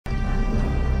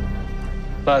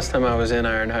Last time I was in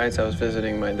Iron Heights, I was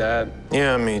visiting my dad.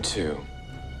 Yeah, me too.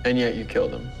 And yet you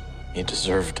killed him. He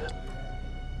deserved it.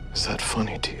 Is that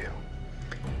funny to you?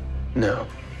 No.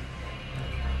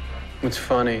 What's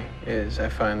funny is I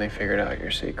finally figured out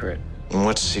your secret. And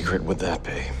what secret would that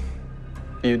be?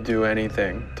 You'd do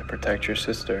anything to protect your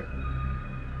sister.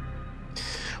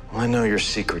 Well, I know your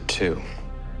secret, too.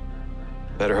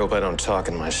 Better hope I don't talk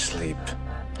in my sleep.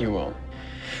 You won't.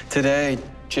 Today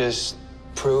just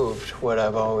proved what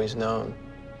I've always known.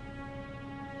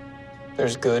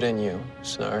 There's good in you,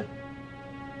 Snart.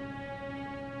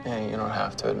 And you don't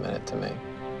have to admit it to me.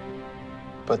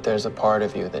 But there's a part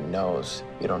of you that knows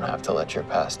you don't have to let your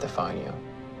past define you.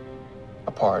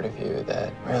 A part of you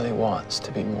that really wants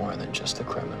to be more than just a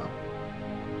criminal.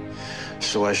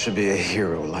 So I should be a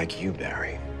hero like you,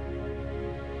 Barry.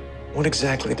 What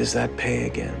exactly does that pay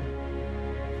again?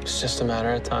 It's just a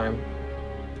matter of time.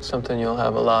 Something you'll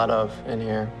have a lot of in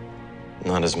here.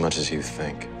 Not as much as you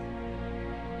think.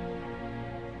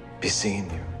 Be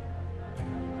seeing you.